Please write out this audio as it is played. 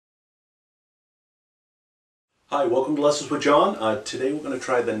Hi, welcome to Lessons with John. Today we're going to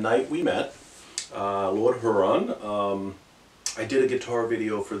try The Night We Met, Lord Huron. I did a guitar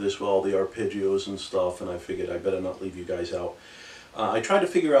video for this with all the arpeggios and stuff, and I figured I better not leave you guys out. I tried to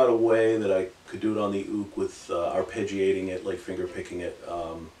figure out a way that I could do it on the uke with arpeggiating it, like finger picking it,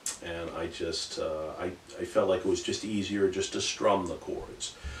 and I felt like it was just easier just to strum the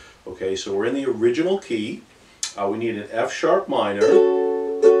chords. Okay, so we're in the original key. We need an F sharp minor,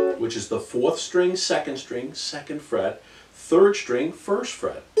 which is the 4th string, 2nd string, 2nd fret, 3rd string, 1st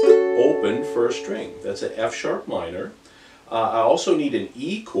fret, open 1st string. That's an F sharp minor. I also need an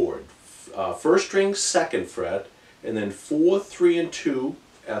E chord, 1st string, 2nd fret, and then 4, 3, and 2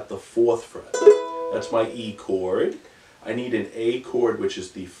 at the 4th fret. That's my E chord. I need an A chord, which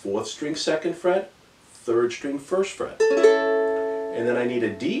is the 4th string, 2nd fret, 3rd string, 1st fret. And then I need a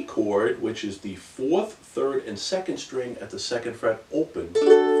D chord, which is the 4th, 3rd, and 2nd string at the 2nd fret, open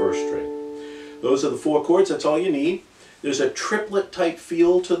 1st string. Those are the 4 chords, that's all you need. There's a triplet type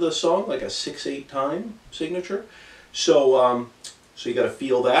feel to the song, like a 6/8 time signature. So you got to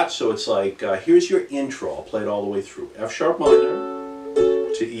feel that. So it's like, here's your intro. I'll play it all the way through. F sharp minor,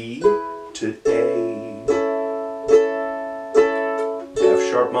 to E, to A.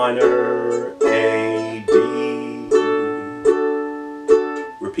 F sharp minor, A, D.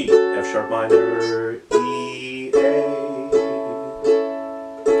 Repeat. F sharp minor, E, A.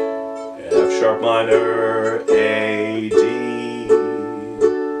 F sharp minor, A, D.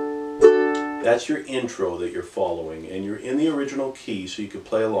 That's your intro that you're following, and you're in the original key, so you can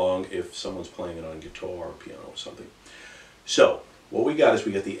play along if someone's playing it on guitar or piano or something. So what we got is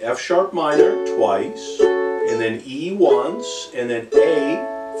we got the F sharp minor twice, and then E once, and then A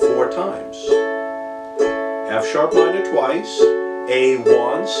 4 times. F sharp minor twice, A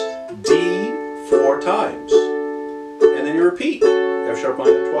once, D 4 times. And then you repeat. F sharp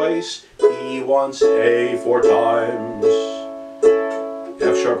minor twice, E once, A 4 times.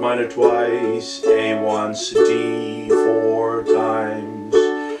 F sharp minor twice, A once, D 4 times.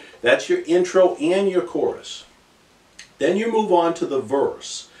 That's your intro and your chorus. Then you move on to the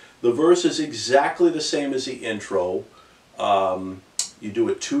verse. The verse is exactly the same as the intro. You do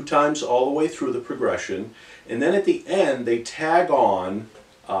it 2 times all the way through the progression, and then at the end they tag on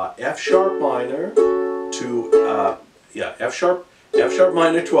F sharp minor to F sharp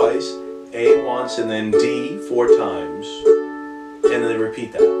minor twice, A once, and then D 4 times, and then they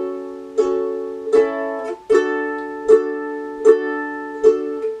repeat that.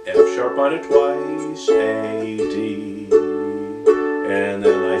 F sharp minor twice, A, D, and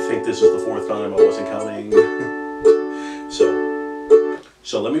then I think this is the 4th time. I wasn't counting.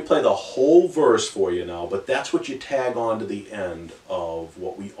 So let me play the whole verse for you now, but that's what you tag on to the end of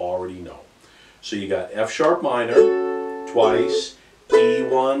what we already know. So you got F sharp minor twice, E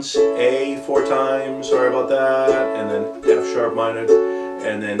once, A 4 times, sorry about that, and then F sharp minor,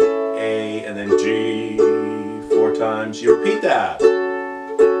 and then A, and then G 4 times. You repeat that.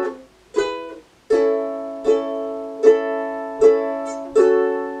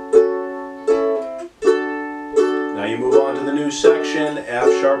 Now you move on to the new section, F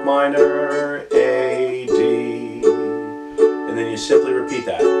sharp minor, A, D, and then you simply repeat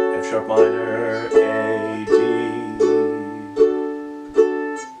that. F sharp minor, A, D,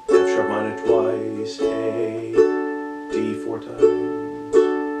 F sharp minor twice, A, D 4 times.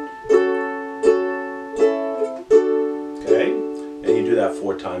 Okay? And you do that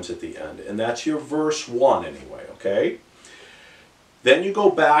 4 times at the end. And that's your verse 1 anyway, okay? Then you go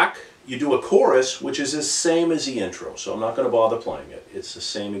back. You do a chorus, which is the same as the intro, so I'm not going to bother playing it. It's the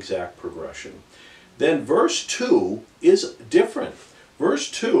same exact progression. Then verse 2 is different. Verse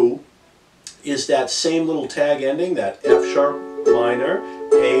 2 is that same little tag ending, that F sharp minor,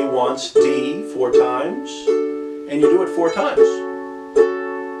 A once, D 4 times, and you do it 4 times.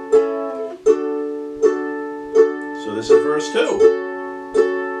 So this is verse 2.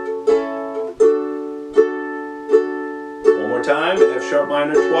 Time, F sharp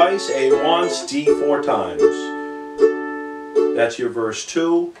minor twice, A once, D 4 times. That's your verse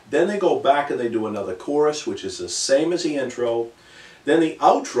 2. Then they go back and they do another chorus, which is the same as the intro. Then the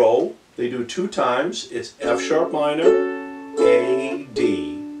outro, they do 2 times. It's F sharp minor, A,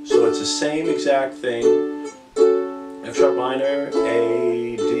 D. So it's the same exact thing. F sharp minor,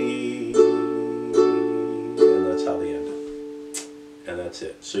 A, D, and that's how they end it. And that's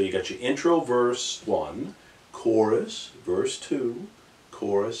it. So you got your intro, verse 1, chorus, verse 2,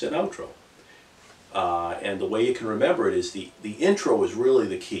 chorus, and outro. And the way you can remember it is the intro is really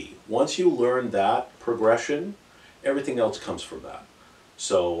the key. Once you learn that progression, everything else comes from that.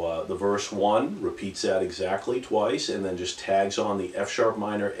 So the verse 1 repeats that exactly twice, and then just tags on the F sharp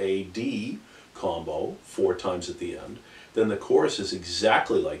minor, A, D combo 4 times at the end. Then the chorus is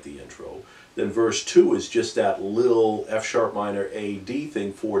exactly like the intro. Then verse 2 is just that little F sharp minor A D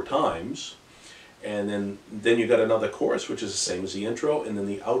thing 4 times. And then you got another chorus, which is the same as the intro, and then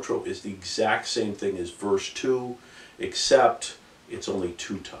the outro is the exact same thing as verse 2, except it's only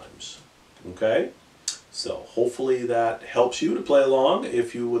 2 times. Okay? So hopefully that helps you to play along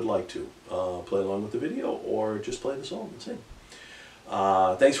if you would like to play along with the video or just play the song and sing.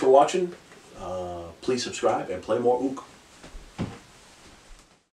 Thanks for watching. Please subscribe and play more ook.